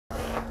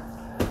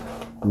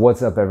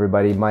What's up,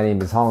 everybody? My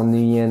name is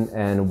Nugget,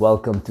 and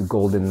welcome to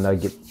Golden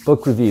Nugget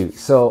Book Review.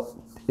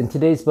 So in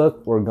today's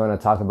book, we're going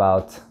to talk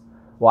about,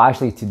 well,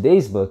 actually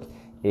today's book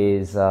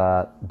is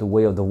The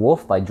Way of the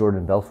Wolf by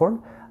Jordan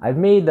Belfort. I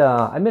made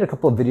a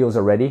couple of videos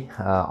already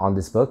on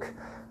this book,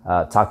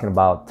 talking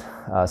about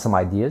some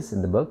ideas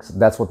in the book. So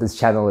that's what this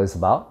channel is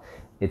about.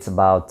 It's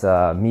about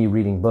me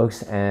reading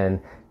books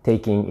and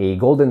taking a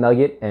golden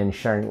nugget and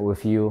sharing it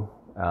with you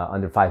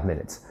under 5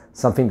 minutes.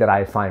 Something that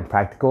I find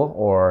practical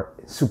or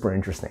super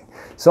interesting.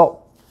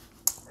 So,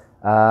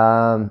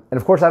 and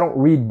of course, I don't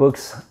read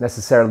books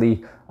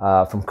necessarily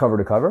from cover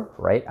to cover,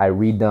 right? I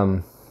read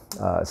them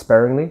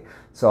sparingly.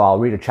 So I'll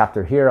read a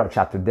chapter here, a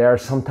chapter there.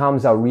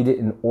 Sometimes I'll read it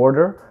in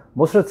order.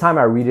 Most of the time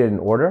I read it in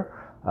order.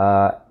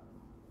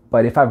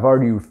 But if I've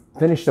already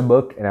finished the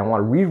book and I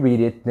want to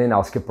reread it, then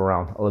I'll skip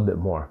around a little bit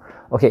more.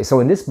 Okay, so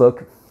in this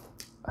book,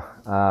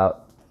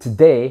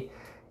 today,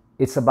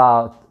 it's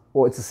about,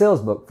 well, it's a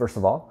sales book, first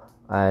of all.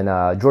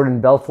 And Jordan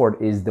Belfort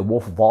is the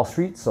Wolf of Wall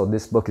Street. So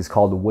this book is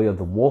called The Way of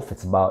the Wolf.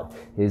 It's about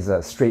his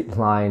straight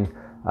line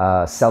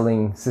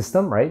selling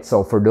system, right?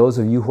 So for those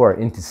of you who are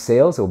into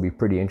sales, it will be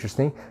pretty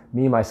interesting.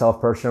 Me,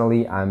 myself,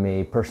 personally, I'm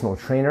a personal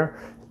trainer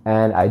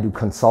and I do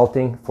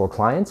consulting for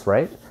clients,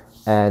 right?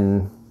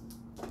 And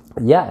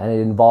yeah, and it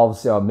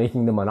involves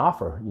making them an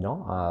offer,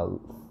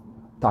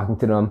 talking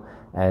to them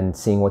and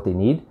seeing what they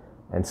need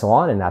and so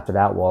on. And after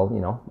that, well,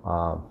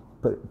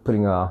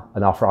 putting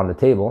an offer on the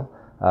table.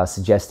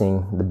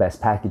 Suggesting the best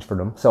package for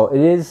them. So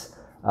it is,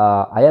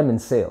 I am in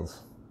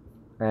sales,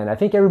 and I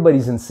think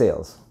everybody's in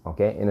sales,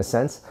 okay? In a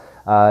sense,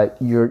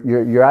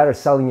 you're either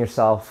selling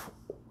yourself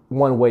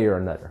one way or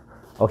another.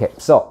 Okay,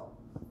 so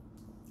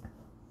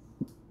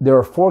there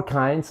are 4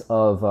 kinds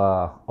of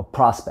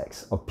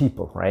prospects, of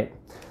people, right?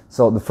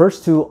 So the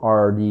first 2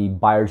 are the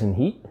buyers in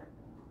heat,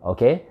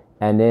 okay?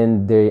 And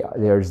then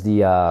there's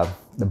the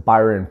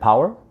buyer in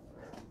power,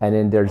 and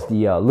then there's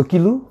the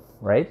looky-loo,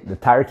 right? The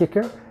tire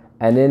kicker.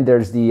 And then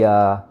there's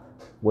the,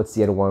 what's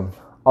the other one?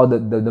 Oh,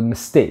 the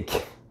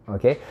mistake,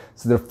 okay?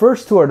 So the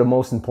first 2 are the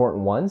most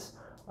important ones.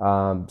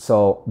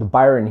 So the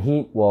buyer in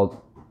heat,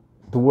 well,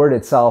 the word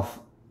itself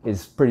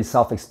is pretty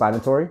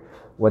self-explanatory.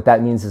 What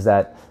that means is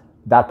that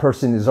that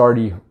person is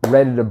already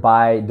ready to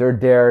buy. They're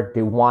there,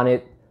 they want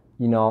it,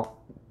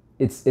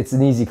 it's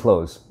an easy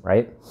close,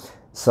 right?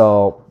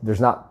 So there's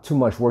not too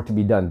much work to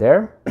be done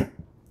there.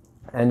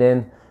 And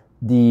then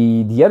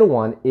the other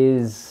one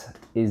is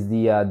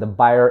the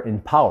buyer in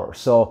power.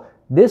 So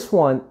this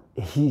one,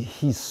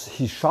 he's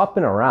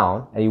shopping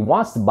around and he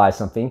wants to buy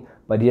something,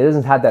 but he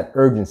doesn't have that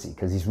urgency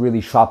because he's really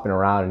shopping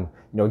around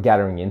and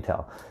gathering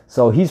intel.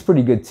 So he's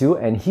pretty good too,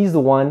 and he's the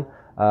one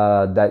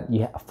that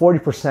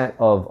 40%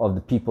 of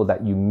the people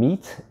that you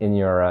meet in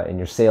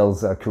your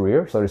sales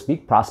career, so to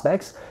speak,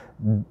 prospects.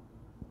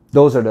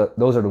 Those are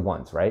the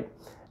ones, right?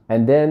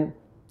 And then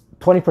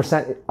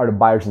 20% are the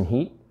buyers in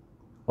heat,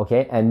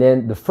 okay? And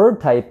then the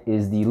third type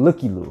is the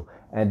looky-loo.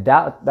 And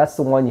that's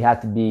the one you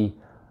have to be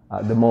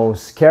the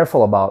most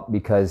careful about,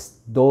 because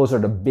those are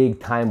the big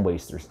time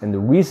wasters. And the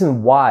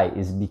reason why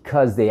is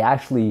because they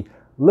actually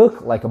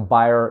look like a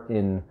buyer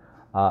in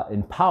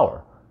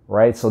power,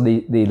 right? So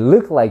they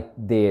look like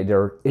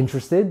they're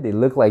interested. They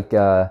look like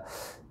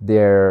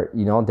they're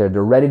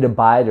ready to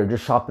buy. They're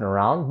just shopping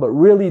around, but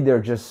really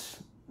they're just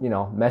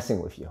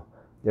messing with you.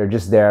 They're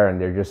just there and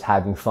they're just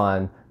having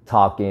fun,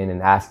 talking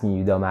and asking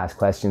you dumbass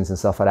questions and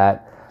stuff like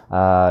that.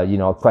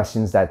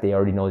 Questions that they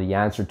already know the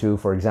answer to,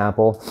 for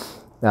example,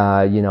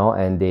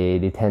 and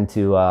they tend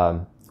to,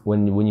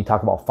 when you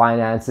talk about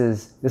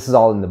finances, this is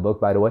all in the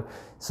book, by the way.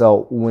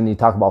 So when you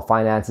talk about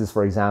finances,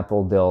 for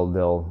example,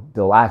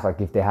 they'll act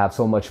like if they have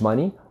so much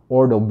money,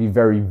 or they'll be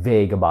very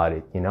vague about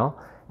it,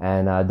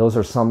 and those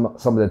are some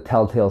of the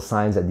telltale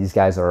signs that these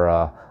guys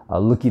are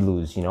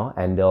looky-loos,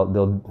 and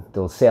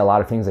they'll say a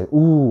lot of things like,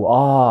 ooh,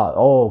 ah,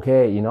 oh,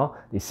 okay,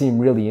 they seem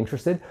really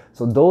interested.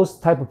 So those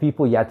type of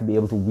people you have to be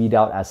able to weed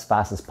out as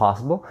fast as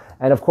possible.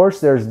 And of course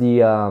there's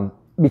the,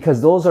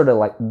 because those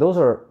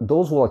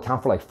will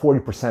account for like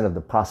 40% of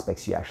the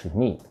prospects you actually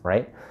meet,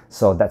 right?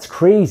 So that's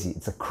crazy.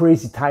 It's a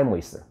crazy time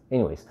waster.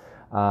 Anyways,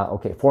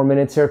 okay, 4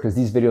 minutes here because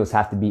these videos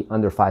have to be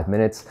under 5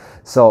 minutes.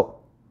 So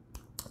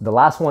the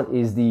last one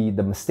is the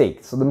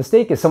mistake. So the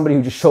mistake is somebody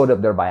who just showed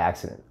up there by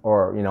accident,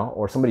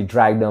 or somebody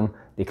dragged them.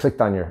 They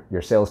clicked on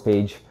your sales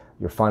page,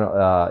 your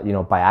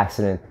funnel, by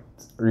accident,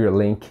 or your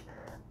link.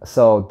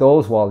 So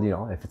those, well,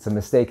 if it's a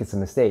mistake, it's a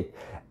mistake.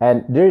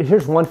 And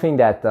here's one thing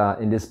that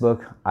in this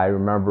book I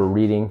remember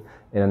reading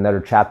in another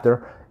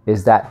chapter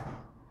is that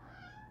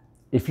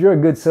if you're a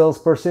good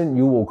salesperson,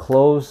 you will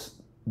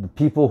close the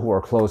people who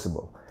are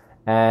closable.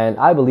 And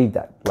I believe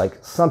that.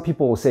 Like, some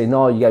people will say,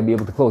 no, you gotta be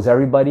able to close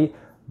everybody,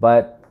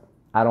 but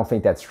I don't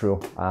think that's true.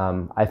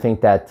 I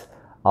think that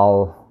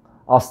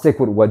I'll stick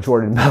with what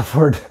Jordan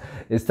Belfort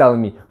is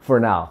telling me for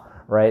now,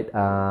 right?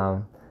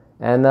 Yeah,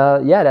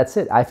 that's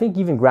it. I think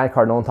even Grant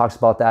Cardone talks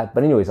about that.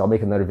 But anyways, I'll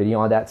make another video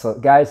on that. So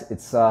guys,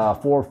 it's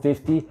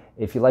 4:50.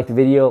 If you like the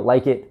video,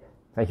 like it.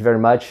 Thank you very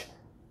much.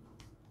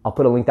 I'll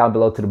put a link down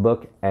below to the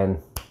book, and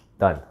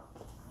done.